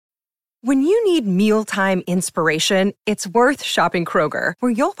When you need mealtime inspiration, it's worth shopping Kroger,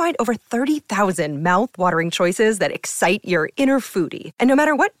 where you'll find over 30,000 mouth-watering choices that excite your inner foodie. And no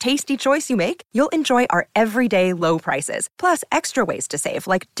matter what tasty choice you make, you'll enjoy our everyday low prices, plus extra ways to save,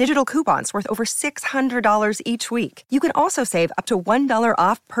 like digital coupons worth over $600 each week. You can also save up to $1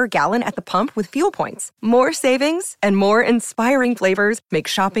 off per gallon at the pump with fuel points. More savings and more inspiring flavors make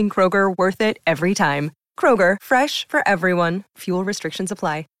shopping Kroger worth it every time. Kroger, fresh for everyone. Fuel restrictions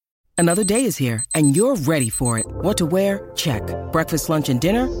apply. Another day is here, and you're ready for it. What to wear? Check. Breakfast, lunch, and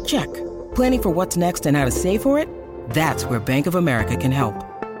dinner? Check. Planning for what's next and how to save for it? That's where Bank of America can help.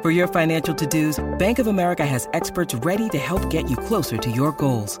 For your financial to-dos, Bank of America has experts ready to help get you closer to your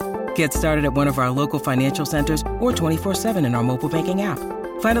goals. Get started at one of our local financial centers or 24/7 in our mobile banking app.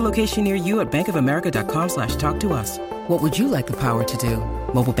 Find a location near you at bankofamerica.com/talktous. What would you like the power to do?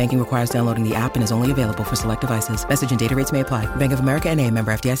 Mobile banking requires downloading the app and is only available for select devices. Message and data rates may apply. Bank of America N.A.,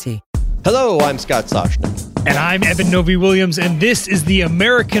 member FDIC. Hello, I'm Scott Soshnick. And I'm Evan Novi-Williams, and this is the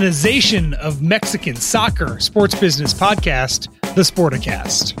Americanization of Mexican soccer sports business podcast, The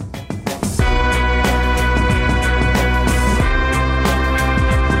Sporticast.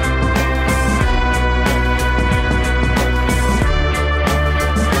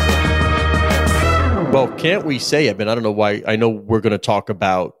 Well, can't we say, Evan, I don't know why, I know we're going to talk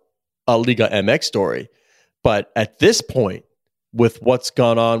about a Liga MX story, but at this point, with what's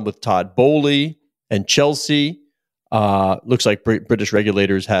gone on with Todd Boehly and Chelsea, looks like British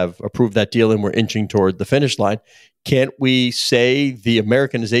regulators have approved that deal and we're inching toward the finish line. Can't we say the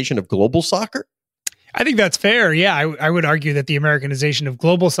Americanization of global soccer? I think that's fair. Yeah, I would argue that the Americanization of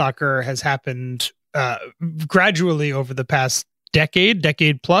global soccer has happened gradually over the past decade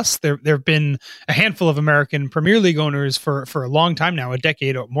plus. There have been a handful of American Premier League owners for a long time now, a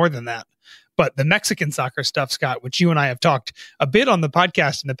decade or more than that. But the Mexican soccer stuff, Scott, which you and I have talked a bit on the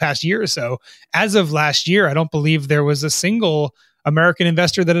podcast in the past year or so, as of last year, I don't believe there was a single American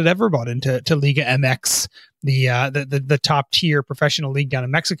investor that had ever bought into Liga MX, the top tier professional league down in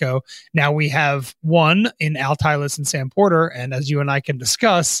Mexico. Now we have one in Al Tylas and Sam Porter, and as you and I can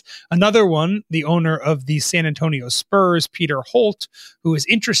discuss, another one, the owner of the San Antonio Spurs, Peter Holt, who is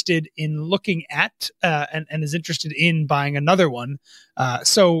interested in looking at and is interested in buying another one.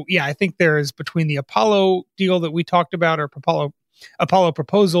 So yeah, I think there's between the Apollo deal that we talked about, or Apollo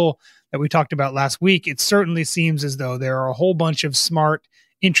proposal that we talked about last week, it certainly seems as though there are a whole bunch of smart,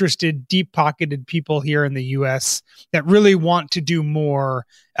 interested, deep-pocketed people here in the U.S. that really want to do more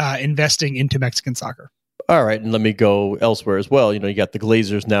investing into Mexican soccer. All right, and let me go elsewhere as well. You got the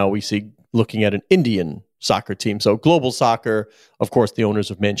Glazers now, we see looking at an Indian soccer team. So global soccer, of course, the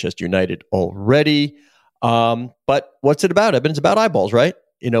owners of Manchester United already. But what's it about? It's about eyeballs, right?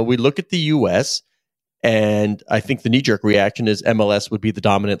 We look at the U.S., and I think the knee-jerk reaction is MLS would be the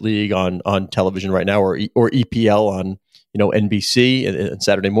dominant league on television right now, or EPL on NBC and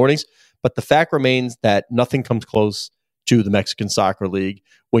Saturday mornings. But the fact remains that nothing comes close to the Mexican Soccer League.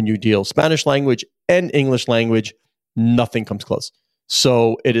 When you deal Spanish language and English language, nothing comes close.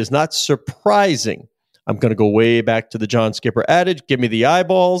 So it is not surprising. I'm going to go way back to the John Skipper adage: give me the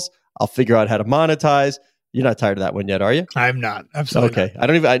eyeballs, I'll figure out how to monetize. You're not tired of that one yet, are you? I'm not. Absolutely. Okay.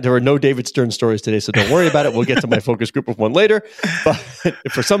 Not. There were no David Stern stories today, so don't worry about it. We'll get to my focus group of one later. But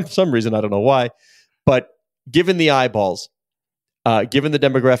for some reason, I don't know why. But given the eyeballs, given the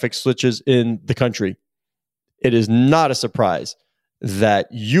demographic switches in the country, it is not a surprise that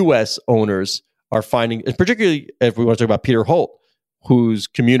U.S. owners are finding, and particularly if we want to talk about Peter Holt, whose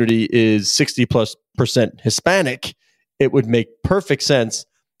community is 60+% Hispanic, it would make perfect sense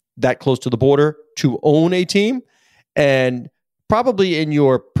that close to the border to own a team. And probably in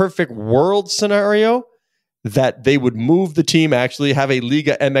your perfect world scenario, that they would move the team, actually have a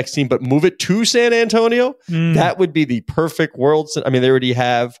Liga MX team, but move it to San Antonio. That would be the perfect world. I mean, they already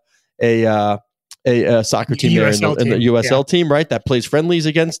have a soccer team there in the USL team, right? That plays friendlies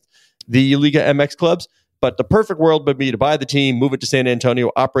against the Liga MX clubs. But the perfect world would be to buy the team, move it to San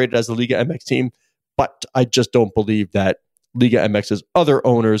Antonio, operate it as the Liga MX team. But I just don't believe that Liga MX's other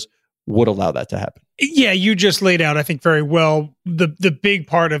owners would allow that to happen. Yeah, you just laid out, I think, very well the big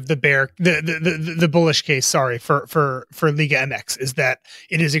part of the bullish case. Sorry for Liga MX is that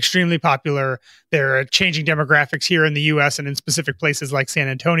it is extremely popular. There are changing demographics here in the U.S. and in specific places like San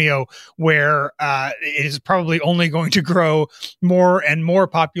Antonio, where it is probably only going to grow more and more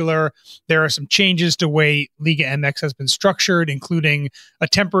popular. There are some changes to the way Liga MX has been structured, including a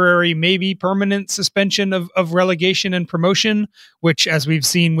temporary, maybe permanent suspension of relegation and promotion, which, as we've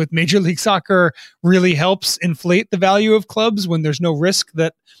seen with Major League Soccer, really helps inflate the value of clubs when there's no risk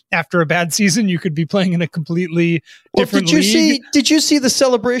that after a bad season you could be playing in a completely different league. Did you see the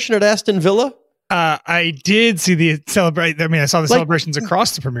celebration at Aston Villa? I did see the celebration. I mean, I saw the celebrations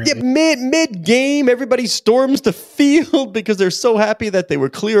across the Premier League. Yeah, mid game, everybody storms the field because they're so happy that they were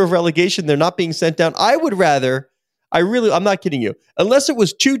clear of relegation. They're not being sent down. I'm not kidding you. Unless it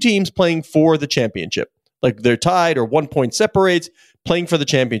was two teams playing for the championship, like they're tied or 1 point separates, playing for the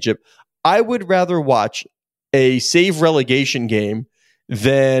championship, I would rather watch a save relegation game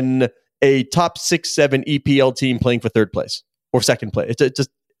than a top 6-7 EPL team playing for third place or second place.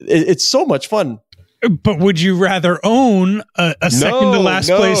 It's so much fun. But would you rather own a second to last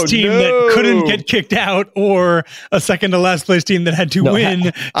place team that couldn't get kicked out, or a second to last place team that had to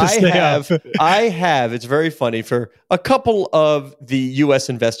win to stay up? I have. It's very funny. For a couple of the U.S.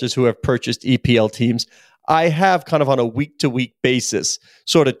 investors who have purchased EPL teams, I have kind of on a week-to-week basis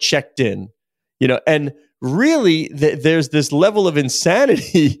sort of checked in, and really there's this level of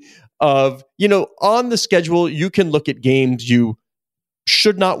insanity of, on the schedule, you can look at games you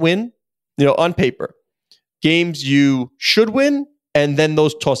should not win, on paper, games you should win, and then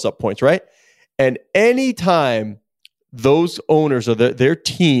those toss-up points, right? And anytime those owners or their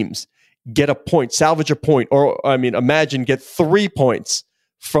teams get a point, salvage a point, or imagine get 3 points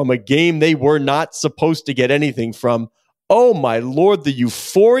from a game they were not supposed to get anything from. Oh my Lord, the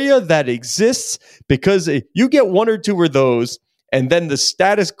euphoria that exists, because you get 1 or 2 of those, and then the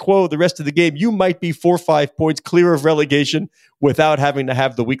status quo, the rest of the game, you might be 4 or 5 points clear of relegation without having to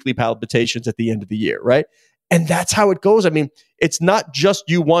have the weekly palpitations at the end of the year, right? And that's how it goes. I mean, it's not just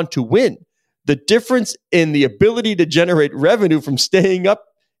you want to win. The difference in the ability to generate revenue from staying up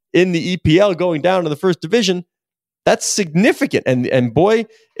in the EPL, going down to the first division, that's significant. And boy,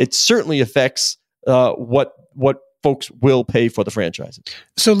 it certainly affects what folks will pay for the franchises.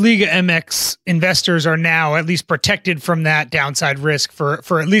 So Liga MX investors are now at least protected from that downside risk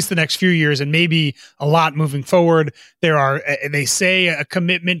for at least the next few years, and maybe a lot moving forward. There are, they say, a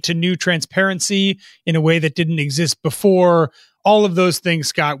commitment to new transparency in a way that didn't exist before. All of those things,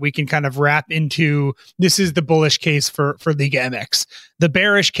 Scott, we can kind of wrap into, this is the bullish case for Liga MX. The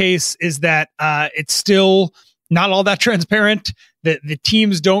bearish case is that it's still not all that transparent, that the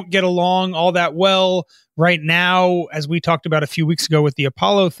teams don't get along all that well. Right now, as we talked about a few weeks ago with the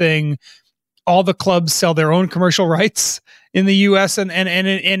Apollo thing, all the clubs sell their own commercial rights in the U.S.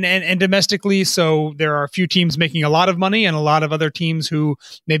 and domestically. So there are a few teams making a lot of money and a lot of other teams who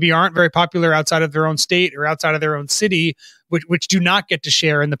maybe aren't very popular outside of their own state or outside of their own city, which do not get to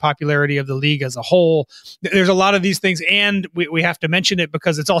share in the popularity of the league as a whole. There's a lot of these things, and we have to mention it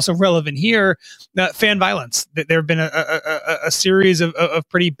because it's also relevant here. Fan violence. There have been a series of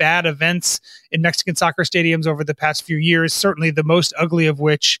pretty bad events in Mexican soccer stadiums over the past few years, certainly the most ugly of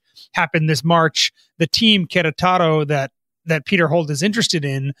which happened this March. The team Querétaro that Peter Holt is interested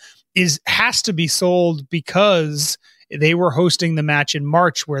in has to be sold because they were hosting the match in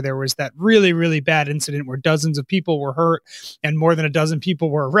March where there was that really, really bad incident where dozens of people were hurt and more than a dozen people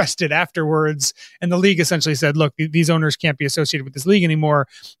were arrested afterwards. And the league essentially said, look, these owners can't be associated with this league anymore.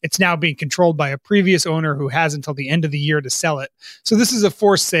 It's now being controlled by a previous owner who has until the end of the year to sell it. So this is a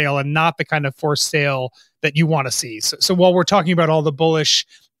forced sale and not the kind of forced sale that you want to see. So while we're talking about all the bullish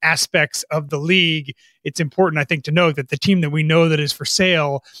aspects of the league, it's important, I think, to note that the team that we know that is for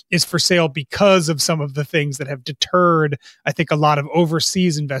sale because of some of the things that have deterred, I think, a lot of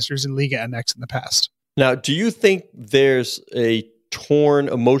overseas investors in Liga MX in the past. Now, do you think there's a torn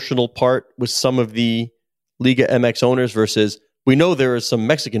emotional part with some of the Liga MX owners versus, we know there are some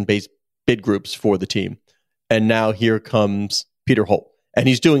Mexican-based bid groups for the team, and now here comes Peter Holt, and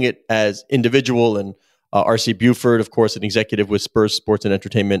he's doing it as individual, and RC Buford, of course, an executive with Spurs Sports and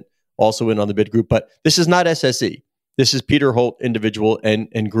Entertainment, also in on the bid group. But this is not SSE. This is Peter Holt, individual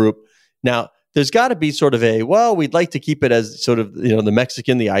and group. Now, there's got to be sort of we'd like to keep it as sort of, the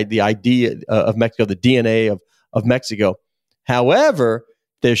Mexican, the idea of Mexico, the DNA of Mexico. However,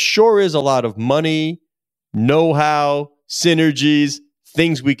 there sure is a lot of money, know-how, synergies,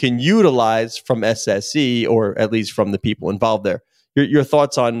 things we can utilize from SSE, or at least from the people involved there. Your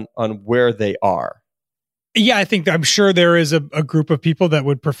thoughts on where they are? Yeah, I'm sure there is a group of people that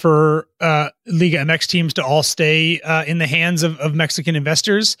would prefer Liga MX teams to all stay in the hands of Mexican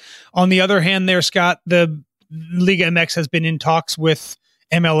investors. On the other hand there, Scott, the Liga MX has been in talks with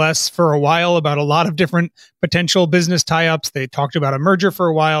MLS for a while about a lot of different potential business tie-ups. They talked about a merger for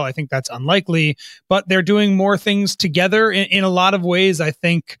a while. I think that's unlikely, but they're doing more things together in a lot of ways. I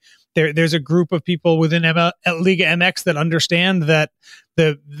think there's a group of people within Liga MX that understand that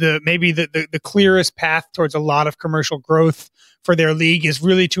maybe the clearest path towards a lot of commercial growth for their league is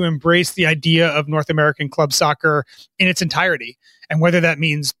really to embrace the idea of North American club soccer in its entirety. And whether that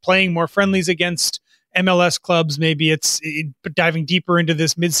means playing more friendlies against MLS clubs, maybe it's diving deeper into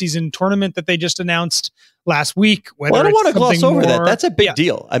this midseason tournament that they just announced last week. Well, I don't want to gloss over that. That's a big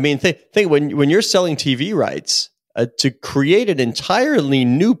deal. I mean, think when you're selling TV rights to create an entirely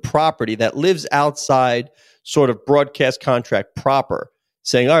new property that lives outside sort of broadcast contract proper,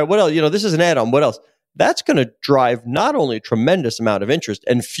 saying, all right, what else? This is an add-on. What else? That's going to drive not only a tremendous amount of interest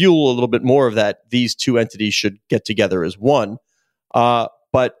and fuel a little bit more of that. These two entities should get together as one.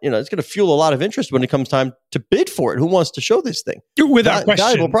 But it's going to fuel a lot of interest when it comes time to bid for it. Who wants to show this thing? Without question,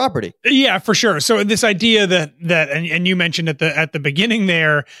 valuable property. Yeah, for sure. So this idea that and you mentioned at the beginning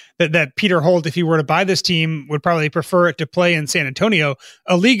there that Peter Holt, if he were to buy this team, would probably prefer it to play in San Antonio.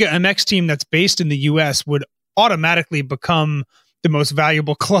 A Liga MX team that's based in the U.S. would automatically become the most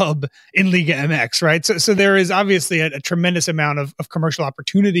valuable club in Liga MX, right? So there is obviously a tremendous amount of commercial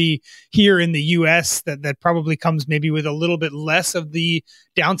opportunity here in the US that probably comes maybe with a little bit less of the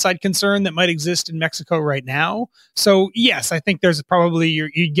downside concern that might exist in Mexico right now. So yes, I think there's probably,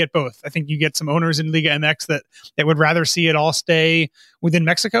 you get both. I think you get some owners in Liga MX that would rather see it all stay within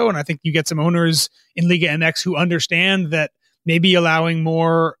Mexico. And I think you get some owners in Liga MX who understand that maybe allowing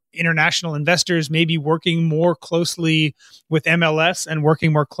more international investors, maybe working more closely with MLS and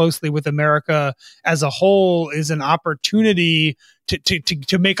working more closely with America as a whole is an opportunity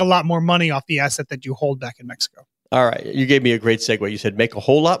to make a lot more money off the asset that you hold back in Mexico. All right. You gave me a great segue. You said make a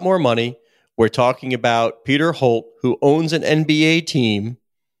whole lot more money. We're talking about Peter Holt, who owns an NBA team.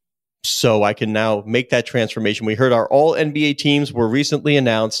 So I can now make that transformation. We heard our all NBA teams were recently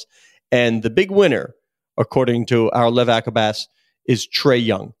announced, and the big winner, according to our Lev Akabas, is Trae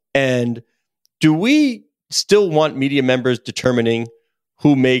Young. And do we still want media members determining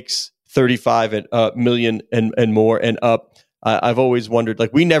who makes 35 million and more and up? I've always wondered,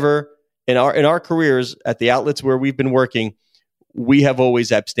 we never in our careers at the outlets where we've been working, we have always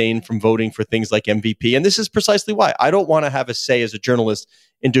abstained from voting for things like MVP. And this is precisely why. I don't want to have a say as a journalist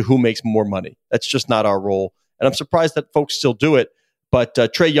into who makes more money. That's just not our role. And I'm surprised that folks still do it. But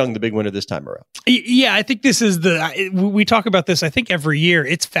Trae Young, the big winner this time around. Yeah, I think this is we talk about this, I think, every year.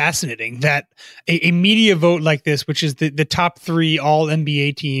 It's fascinating that a media vote like this, which is the top three all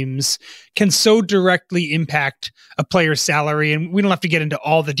NBA teams, can so directly impact a player's salary. And we don't have to get into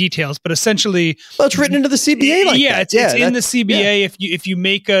all the details, but essentially... Well, it's written into the CBA like that. It's in the CBA. Yeah. If you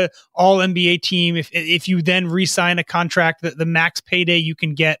make a all NBA team, if you then re-sign a contract, the max payday you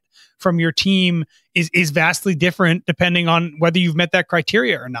can get from your team is vastly different depending on whether you've met that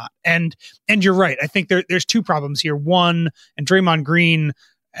criteria or not. And you're right. I think there's two problems here. One, and Draymond Green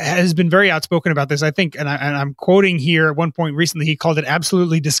has been very outspoken about this. I think, and I'm quoting here at one point recently, he called it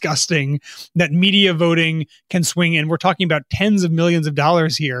absolutely disgusting that media voting can swing, and we're talking about tens of millions of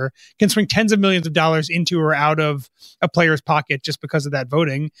dollars here, can swing tens of millions of dollars into or out of a player's pocket just because of that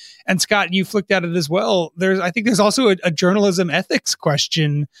voting. And Scott, you flicked at it as well. I think there's also a journalism ethics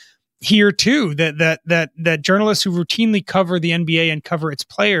question here too, that journalists who routinely cover the NBA and cover its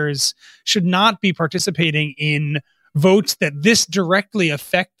players should not be participating in votes that this directly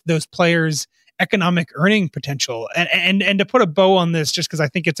affect those players' economic earning potential. And to put a bow on this, just because I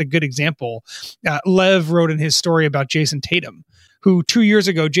think it's a good example, Lev wrote in his story about Jason Tatum, who 2 years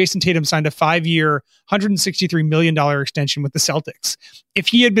ago, Jason Tatum signed a 5-year, $163 million extension with the Celtics. If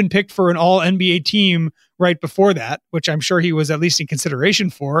he had been picked for an all-NBA team right before that, which I'm sure he was at least in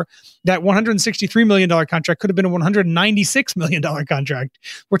consideration for, that $163 million contract could have been a $196 million contract.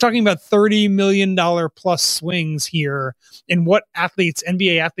 We're talking about $30 million plus swings here in what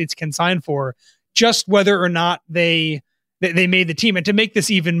NBA athletes can sign for, just whether or not they made the team. And to make this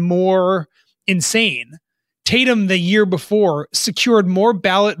even more insane, Tatum the year before secured more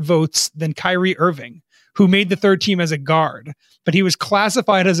ballot votes than Kyrie Irving, who made the third team as a guard, but he was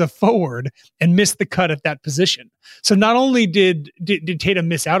classified as a forward and missed the cut at that position. So not only did Tatum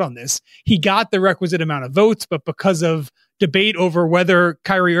miss out on this, he got the requisite amount of votes, but because of debate over whether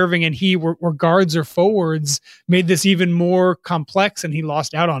Kyrie Irving and he were guards or forwards, made this even more complex, and he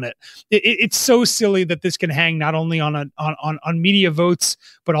lost out on it. It's so silly that this can hang not only on media votes,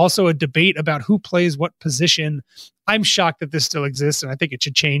 but also a debate about who plays what position. I'm shocked that this still exists, and I think it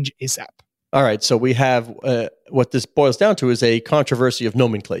should change ASAP. All right, so we have what this boils down to is a controversy of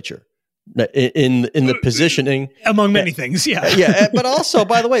nomenclature in the positioning, among many things. Yeah. But also,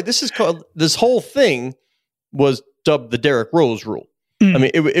 by the way, this whole thing was dubbed the Derrick Rose rule. I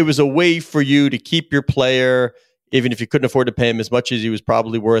mean, it was a way for you to keep your player, even if you couldn't afford to pay him as much as he was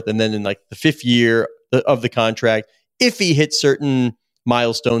probably worth, and then in like the 5th year of the contract, if he hit certain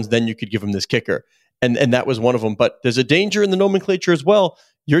milestones, then you could give them this kicker. And that was one of them. But there's a danger in the nomenclature as well.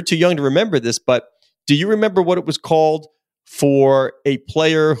 You're too young to remember this, but do you remember what it was called for a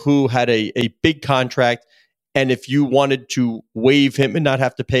player who had a big contract, and if you wanted to waive him and not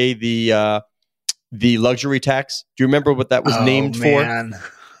have to pay the luxury tax? Do you remember what that was named for?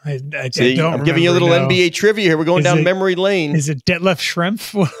 I See, don't I'm giving you a little remember, no. NBA trivia here. We're going down memory lane. Is it Detlef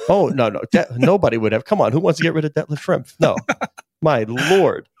Schrempf? Oh, no. Nobody would have. Come on. Who wants to get rid of Detlef Schrempf? No. My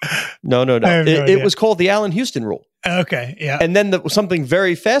Lord. No. It was called the Allen Houston rule. Okay, yeah. And then something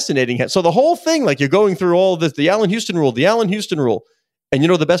very fascinating. So the whole thing, like you're going through all of this, the Allen Houston rule. And you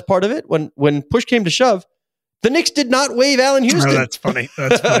know the best part of it? When push came to shove, the Knicks did not waive Allen Houston. Oh, that's funny.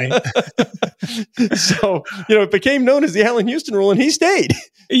 So, it became known as the Allen Houston rule, and he stayed.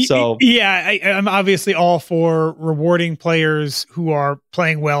 So, yeah, I'm obviously all for rewarding players who are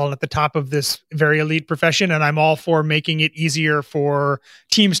playing well and at the top of this very elite profession. And I'm all for making it easier for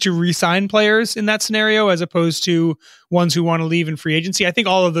teams to re-sign players in that scenario, as opposed to ones who want to leave in free agency. I think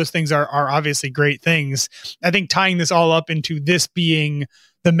all of those things are obviously great things. I think tying this all up into this being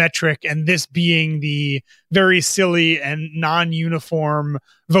the metric and this being the very silly and non-uniform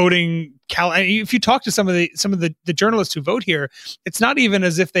voting. If you talk to some of the journalists who vote here, it's not even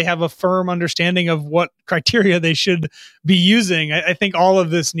as if they have a firm understanding of what criteria they should be using. I think all of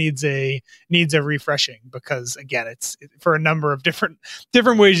this needs a refreshing, because again, it's for a number of different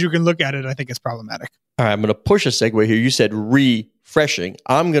ways you can look at it. I think it's problematic. All right, I'm going to push a segue here. You said refreshing.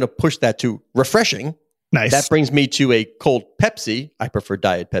 I'm going to push that to refreshing. Nice. That brings me to a cold Pepsi. I prefer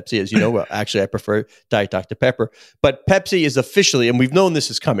Diet Pepsi, as you know. Well, actually, I prefer Diet Dr. Pepper. But Pepsi is officially, and we've known this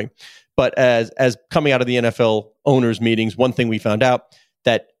is coming, but as coming out of the NFL owners' meetings, one thing we found out,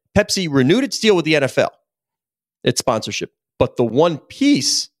 that Pepsi renewed its deal with the NFL, its sponsorship. But the one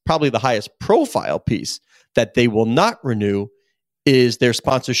piece, probably the highest profile piece, that they will not renew is their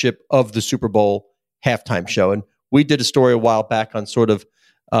sponsorship of the Super Bowl halftime show. And we did a story a while back on sort of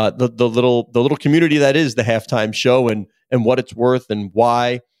the little community that is the halftime show and what it's worth and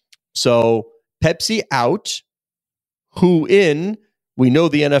why. So Pepsi out, who in? We know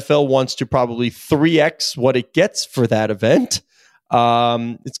the NFL wants to probably 3x what it gets for that event.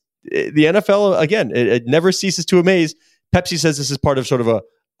 It's the NFL, again, it never ceases to amaze. Pepsi says this is part of sort of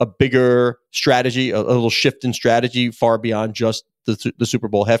a bigger strategy, a little shift in strategy far beyond just the Super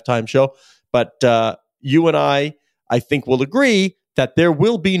Bowl halftime show. But you and I think will agree that there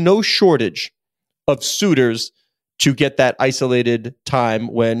will be no shortage of suitors to get that isolated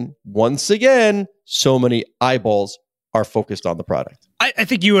time when, once again, so many eyeballs are focused on the product. I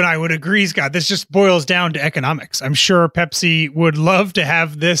think you and I would agree, Scott. This just boils down to economics. I'm sure Pepsi would love to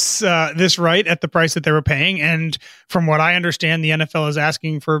have this right at the price that they were paying. And from what I understand, the NFL is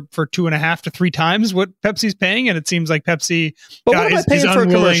asking for 2.5 to 3 times what Pepsi's paying. And it seems like Pepsi But what am I paying for a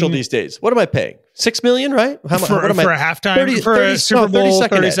commercial these days? What am I paying? $6 million, right? What am I, for a halftime, for a Super Bowl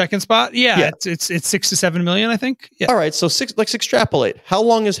 30-second spot? Yeah. It's $6 to $7 million, I think. Yeah. All right. So let's extrapolate. How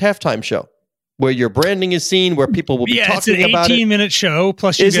long is halftime show? Where your branding is seen, where people will be talking about it. It's an 18-minute show,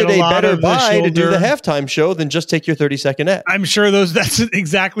 plus you get a lot of the shoulder. Is it a better buy to do the halftime show than just take your 30-second ad? I'm sure that's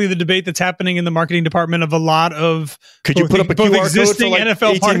exactly the debate that's happening in the marketing department of a lot of Could you put up a QR code existing for like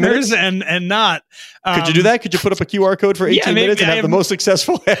NFL partners and not. Could you do that? Could you put up a QR code for 18 minutes and have the most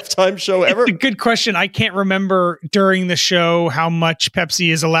successful halftime show ever? It's a good question. I can't remember during the show how much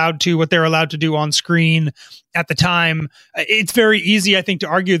Pepsi is allowed to, what they're allowed to do on screen at the time. It's very easy, I think, to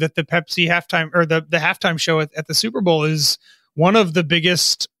argue that the Pepsi halftime or the halftime show at the Super Bowl is one of the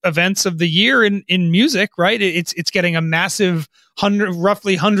biggest events of the year in music, right? It's getting a massive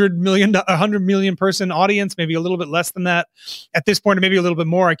roughly 100 million person audience, maybe a little bit less than that at this point, or maybe a little bit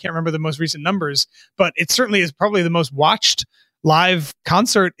more. I can't remember the most recent numbers, but it certainly is probably the most watched live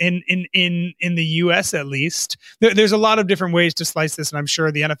concert in the US, at least. There's a lot of different ways to slice this, and I'm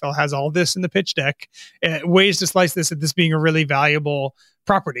sure the NFL has all this in the pitch deck, ways to slice this, at this being a really valuable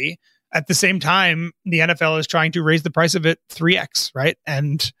property. At the same time, the NFL is trying to raise the price of it 3x, right?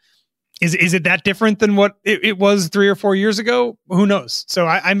 And is it that different than what it was 3 or 4 years ago? Who knows? So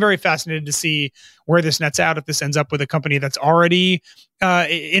I'm very fascinated to see where this nets out, if this ends up with a company that's already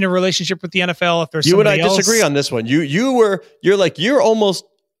in a relationship with the NFL. If there's you and I else. Disagree on this one. You're almost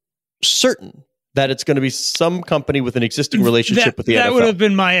certain that it's going to be some company with an existing relationship with the NFL. That would have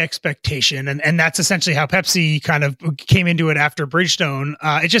been my expectation. And that's essentially how Pepsi kind of came into it after Bridgestone.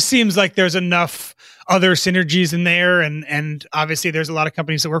 It just seems like there's enough other synergies in there. And obviously there's a lot of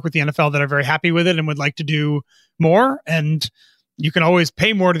companies that work with the NFL that are very happy with it and would like to do more. And you can always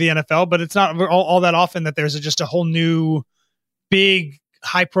pay more to the NFL, but it's not all that often that there's just a whole new big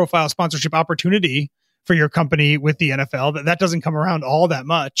high profile sponsorship opportunity for your company with the NFL. That doesn't come around all that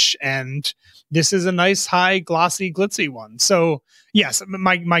much. And this is a nice, high, glossy, glitzy one. So yes,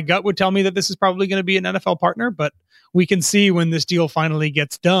 my gut would tell me that this is probably going to be an NFL partner, but we can see when this deal finally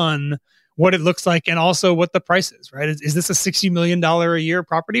gets done what it looks like and also what the price is, right? Is this a $60 million a year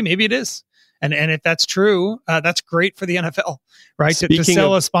property? Maybe it is. And if that's true, that's great for the NFL, right? To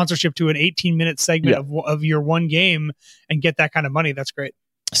sell a sponsorship to an 18-minute segment of your one game and get that kind of money, that's great.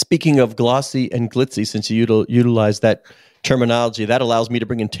 Speaking of glossy and glitzy, since you utilize that terminology, that allows me to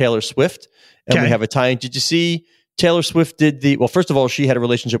bring in Taylor Swift. And we have a tie-in. Did you see Taylor Swift well, first of all, she had a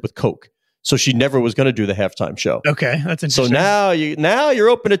relationship with Coke. So she never was going to do the halftime show. Okay, that's interesting. So now you're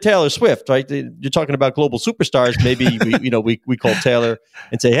open to Taylor Swift, right? You're talking about global superstars. Maybe we call Taylor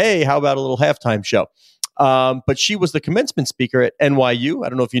and say, hey, how about a little halftime show? But she was the commencement speaker at NYU. I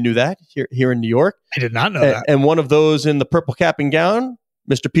don't know if you knew that here in New York. I did not know that. And one of those in the purple cap and gown,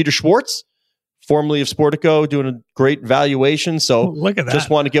 Mr. Peter Schwartz, formerly of Sportico, doing a great valuation. So look at that.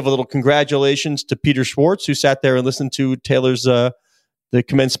 Just want to give a little congratulations to Peter Schwartz, who sat there and listened to Taylor's the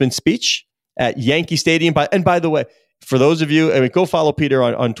commencement speech at Yankee Stadium. And by the way, for those of you, go follow Peter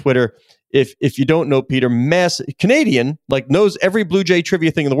on Twitter. If you don't know Peter, Canadian, knows every Blue Jay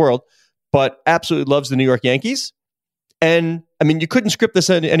trivia thing in the world, but absolutely loves the New York Yankees. And you couldn't script this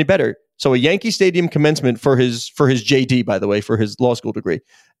any better. So a Yankee Stadium commencement for his JD, by the way, for his law school degree.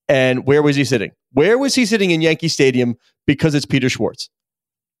 And where was he sitting? Where was he sitting in Yankee Stadium? Because it's Peter Schwartz.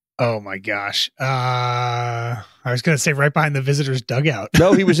 Oh my gosh. I was going to say right behind the visitors' dugout.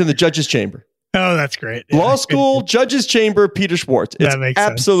 No, he was in the judge's chamber. Oh, that's great. Law school, judge's chamber, Peter Schwartz. It's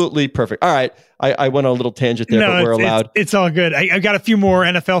absolutely perfect. All right. I went on a little tangent there, but we're allowed. It's all good. I've got a few more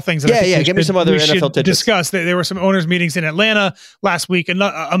NFL things. Give me some other NFL tidbits. Discuss. There were some owners' meetings in Atlanta last week, and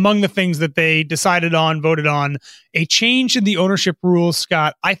among the things that they decided on, voted on, a change in the ownership rules.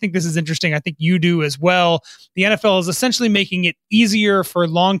 Scott, I think this is interesting. I think you do as well. The NFL is essentially making it easier for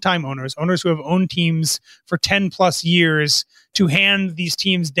longtime owners who have owned teams for 10 plus years, to hand these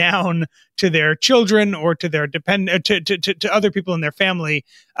teams down to their children or to their to other people in their family.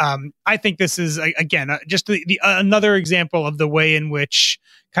 I think this is again just another example of the way in which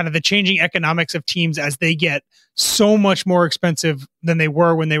kind of the changing economics of teams as they get so much more expensive than they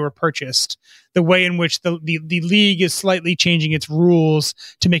were when they were purchased. The way in which the league is slightly changing its rules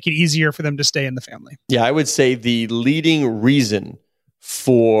to make it easier for them to stay in the family. Yeah, I would say the leading reason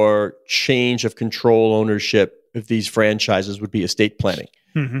for change of control ownership of these franchises would be estate planning.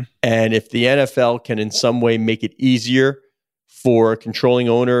 Mm-hmm. And if the NFL can in some way make it easier for a controlling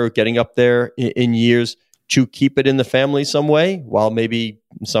owner getting up there in years to keep it in the family some way, while maybe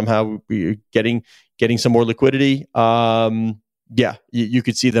somehow getting some more liquidity, you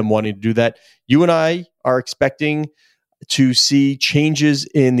could see them wanting to do that. You and I are expecting to see changes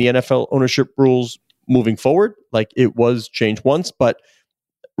in the NFL ownership rules moving forward. Like it was changed once, but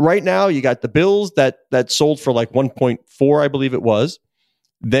right now, you got the Bills that sold for 1.4, I believe it was.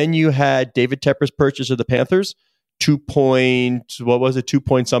 Then you had David Tepper's purchase of the Panthers, 2 point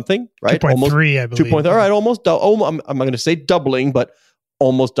something, right? 2.3, I believe. 2. All right, almost. I'm not going to say doubling, but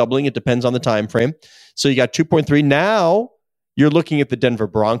almost doubling. It depends on the time frame. So you got 2.3. Now you're looking at the Denver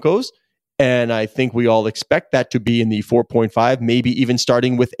Broncos, and I think we all expect that to be in the 4.5, maybe even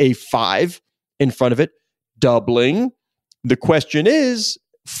starting with a 5 in front of it, doubling. The question is,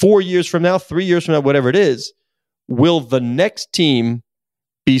 4 years from now, 3 years from now, whatever it is, will the next team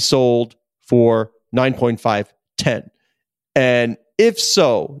be sold for 9.5, 10? And if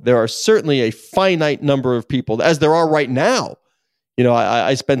so, there are certainly a finite number of people, as there are right now.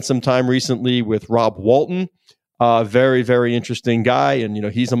 I spent some time recently with Rob Walton, very, very interesting guy. And,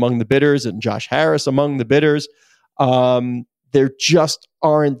 he's among the bidders, and Josh Harris among the bidders. There just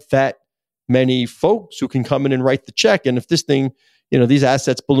aren't that many folks who can come in and write the check. And if this thing, these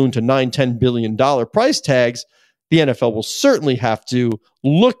assets balloon to $9-10 billion price tags, the NFL will certainly have to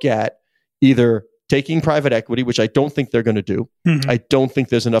look at either taking private equity, which I don't think they're going to do. Mm-hmm. I don't think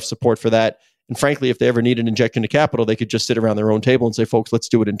there's enough support for that. And frankly, if they ever need an injection of capital, they could just sit around their own table and say, folks, let's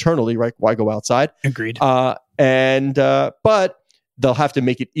do it internally, right? Why go outside? Agreed. But they'll have to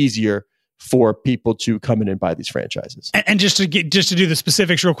make it easier for people to come in and buy these franchises. And just to do the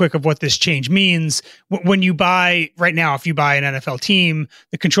specifics real quick of what this change means, when you buy right now, if you buy an NFL team,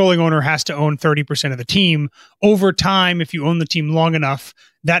 the controlling owner has to own 30% of the team. Over time, if you own the team long enough,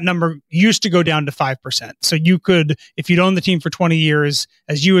 that number used to go down to 5%. So you could, if you'd owned the team for 20 years,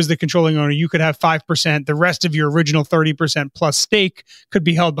 as the controlling owner, you could have 5%. The rest of your original 30% plus stake could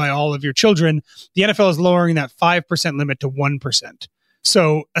be held by all of your children. The NFL is lowering that 5% limit to 1%.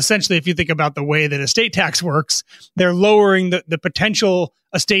 So essentially, if you think about the way that estate tax works, they're lowering the potential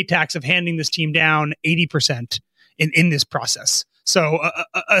estate tax of handing this team down 80% in this process. So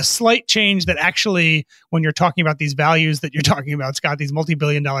a slight change that actually, when you're talking about these values that you're talking about, Scott, these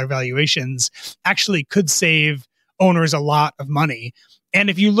multi-billion-dollar valuations, actually could save owners a lot of money.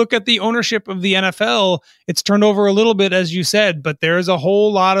 And if you look at the ownership of the NFL, it's turned over a little bit, as you said, but there's a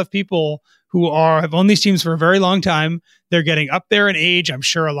whole lot of people who have owned these teams for a very long time. They're getting up there in age. I'm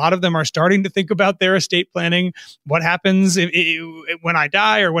sure a lot of them are starting to think about their estate planning. What happens when I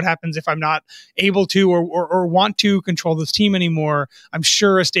die, or what happens if I'm not able to or want to control this team anymore? I'm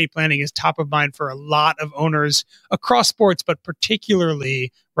sure estate planning is top of mind for a lot of owners across sports, but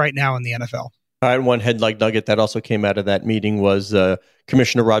particularly right now in the NFL. All right, one headline nugget that also came out of that meeting was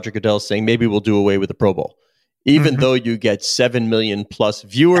Commissioner Roger Goodell saying maybe we'll do away with the Pro Bowl. Even though you get 7 million plus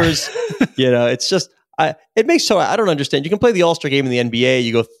viewers, it's just it makes I don't understand. You can play the All-Star game in the NBA.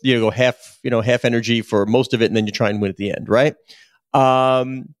 You go half energy for most of it, and then you try and win at the end, right?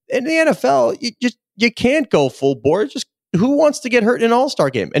 In the NFL, you can't go full bore. Just who wants to get hurt in an All-Star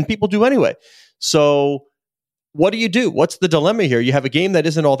game? And people do anyway. So what do you do? What's the dilemma here? You have a game that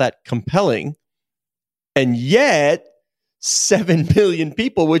isn't all that compelling, and yet 7 million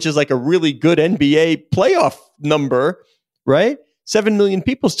people, which is like a really good NBA playoff number, right? 7 million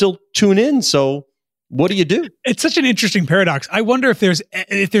people still tune in. So what do you do? It's such an interesting paradox. I wonder if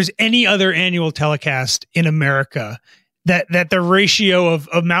there's any other annual telecast in America that the ratio of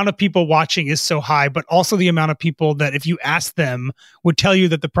amount of people watching is so high, but also the amount of people that if you ask them would tell you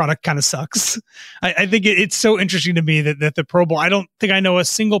that the product kind of sucks. I think it's so interesting to me that the Pro Bowl, I don't think I know a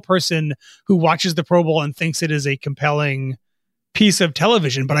single person who watches the Pro Bowl and thinks it is a compelling piece of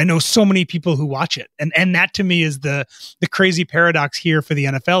television, but I know so many people who watch it. And that to me is the crazy paradox here for the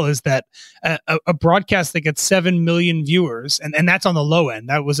NFL, is that a broadcast that gets 7 million viewers, and that's on the low end.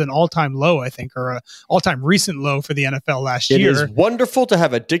 That was an all-time low, I think, or a all-time recent low for the NFL last year. It is wonderful to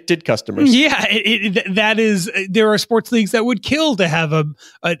have addicted customers. Yeah, that is, there are sports leagues that would kill to have a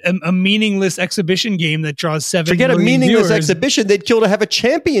meaningless exhibition game that draws 7 million Forget a meaningless viewers. exhibition. They'd kill to have a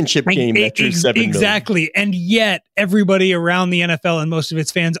championship game that drews 7 million. Exactly. And yet everybody around the NFL and most of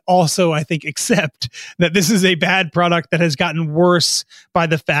its fans also, I think, accept that this is a bad product that has gotten worse by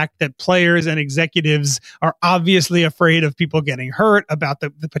the fact that players and executives are obviously afraid of people getting hurt, about the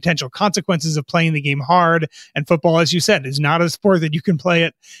potential consequences of playing the game hard. And football, as you said, is not a sport that you can play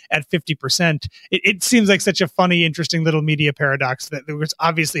it at 50%. It seems like such a funny, interesting little media paradox that there was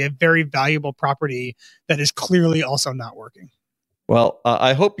obviously a very valuable property that is clearly also not working. Well,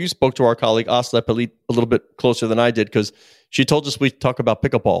 I hope you spoke to our colleague Asla Pelit a little bit closer than I did, because she told us we'd talk about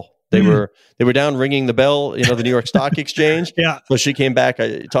pickleball. They were down ringing the bell, the New York Stock Exchange. Yeah. So she came back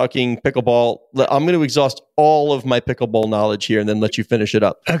talking pickleball. I'm going to exhaust all of my pickleball knowledge here and then let you finish it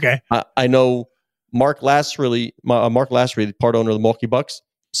up. Okay. I know Mark Lassery, the part owner of the Milwaukee Bucks,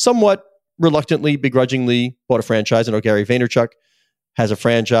 somewhat reluctantly, begrudgingly bought a franchise. I know Gary Vaynerchuk has a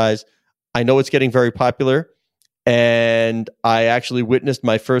franchise. I know it's getting very popular. And I actually witnessed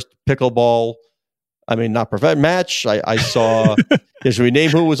my first pickleball, not professional match. I saw, should we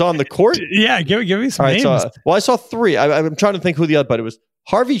name who was on the court? Yeah, give me some names. I saw three. I'm trying to think who the other, but it was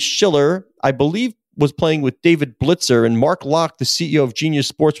Harvey Schiller, I believe, was playing with David Blitzer, and Mark Locke, the CEO of Genius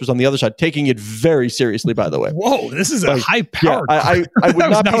Sports, was on the other side, taking it very seriously, by the way. Whoa, this is a high-powered. Yeah, I would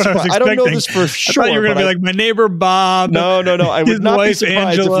not be surprised. I don't know this for sure. I thought you were going to be like my neighbor Bob. No. I would not be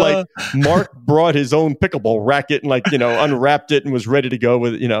surprised Angela. if Mark brought his own pickleball racket and unwrapped it and was ready to go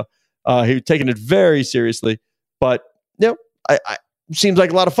with it. He was taking it very seriously. But I seems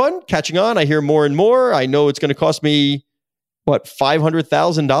like a lot of fun, catching on. I hear more and more. I know it's going to cost me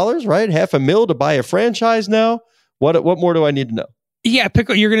 $500,000, right? $500,000 to buy a franchise now. What more do I need to know? Yeah,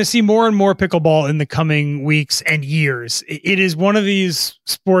 you're going to see more and more pickleball in the coming weeks and years. It is one of these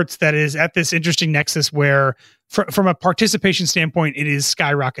sports that is at this interesting nexus where, from a participation standpoint, it is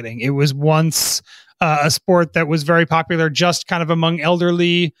skyrocketing. It was once a sport that was very popular just kind of among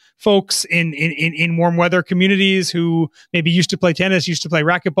elderly folks in warm weather communities who maybe used to play tennis, used to play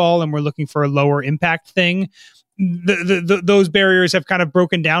racquetball, and were looking for a lower impact thing. Those barriers have kind of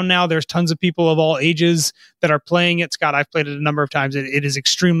broken down now. There's tons of people of all ages that are playing it. Scott, I've played it a number of times. It is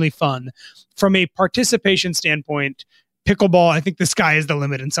extremely fun. From a participation standpoint, pickleball, I think the sky is the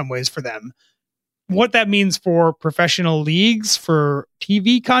limit in some ways for them. What that means for professional leagues, for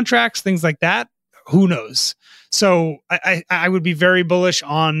TV contracts, things like that, who knows? So I would be very bullish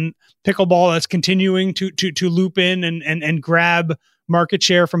on pickleball that's continuing to loop in and grab market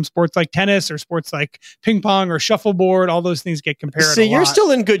share from sports like tennis or sports like ping pong or shuffleboard. All those things get compared. See, you're still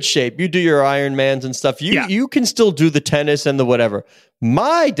in good shape. You do your Ironmans and stuff. You can still do the tennis and the whatever.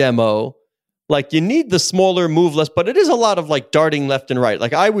 My demo, like, you need the smaller, move less, but it is a lot of like darting left and right.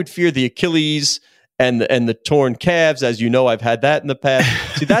 Like, I would fear the Achilles and the torn calves. As you know, I've had that in the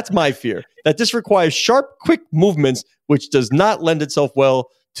past. See, that's my fear. That this requires sharp, quick movements, which does not lend itself well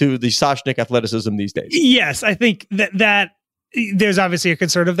to the Soshnick athleticism these days. Yes, I think that there's obviously a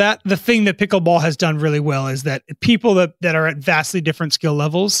concern of that. The thing that pickleball has done really well is that people that are at vastly different skill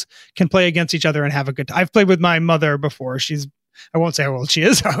levels can play against each other and have a good time. I've played with my mother before. I won't say how old she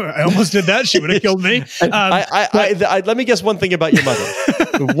is. I almost did that. She would have killed me. Let me guess one thing about your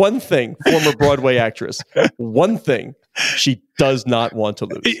mother. One thing, former Broadway actress. One thing, she does not want to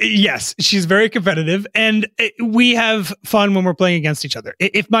lose. Yes, she's very competitive, and we have fun when we're playing against each other.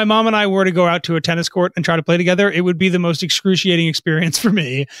 If my mom and I were to go out to a tennis court and try to play together, it would be the most excruciating experience for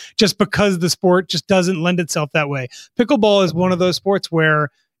me, just because the sport just doesn't lend itself that way. Pickleball is one of those sports where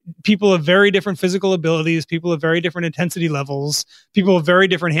people of very different physical abilities, people of very different intensity levels, people of very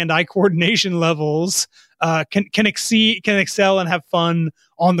different hand-eye coordination levels can excel and have fun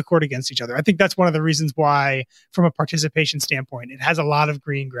on the court against each other. I think that's one of the reasons why, from a participation standpoint, it has a lot of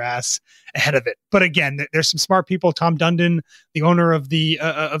green grass ahead of it. But again, there's some smart people. Tom Dundon, the owner of the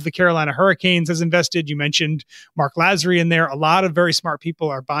Carolina Hurricanes, has invested. You mentioned Mark Lazary in there. A lot of very smart people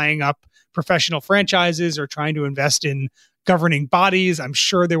are buying up professional franchises or trying to invest in governing bodies. I'm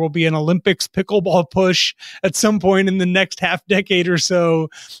sure there will be an Olympics pickleball push at some point in the next half decade or so.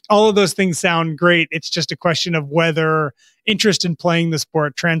 All of those things sound great. It's just a question of whether interest in playing the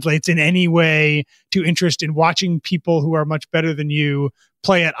sport translates in any way to interest in watching people who are much better than you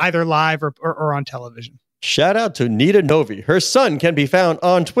play it either live or on television. Shout out to Nita Novi. Her son can be found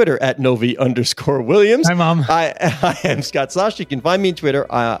on Twitter at Novi_Williams. Hi, Mom. I am Scott Soshnick. You can find me on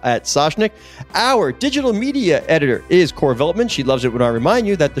Twitter at Soshnick. Our digital media editor is Cora Veltman. She loves it when I remind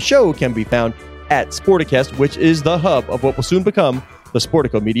you that the show can be found at Sporticast, which is the hub of what will soon become the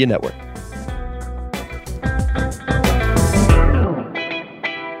Sportico Media Network.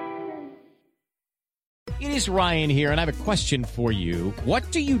 It is Ryan here, and I have a question for you.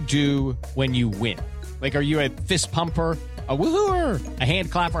 What do you do when you win? Like, are you a fist pumper, a woohooer, a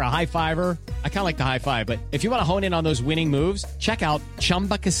hand clapper, a high fiver? I kind of like the high five, but if you want to hone in on those winning moves, check out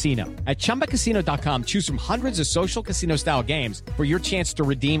Chumba Casino. At ChumbaCasino.com, choose from hundreds of social casino-style games for your chance to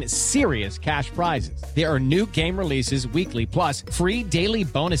redeem serious cash prizes. There are new game releases weekly, plus free daily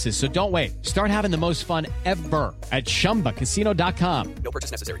bonuses, so don't wait. Start having the most fun ever at ChumbaCasino.com. No purchase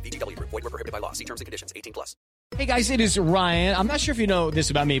necessary. VGW. Void where prohibited by law. See terms and conditions. 18+. Hey guys, it is Ryan. I'm not sure if you know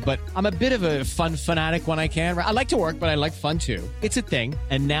this about me, but I'm a bit of a fun fanatic when I can. I like to work, but I like fun too. It's a thing.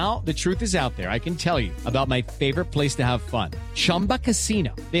 And now the truth is out there. I can tell you about my favorite place to have fun. Chumba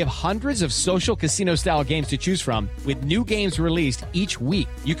Casino. They have hundreds of social casino style games to choose from with new games released each week.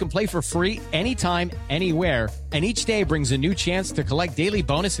 You can play for free anytime, anywhere. And each day brings a new chance to collect daily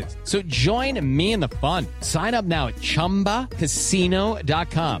bonuses. So join me in the fun. Sign up now at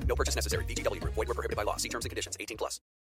ChumbaCasino.com. No purchase necessary. VGW. Void where prohibited by law. See terms and conditions. 18+.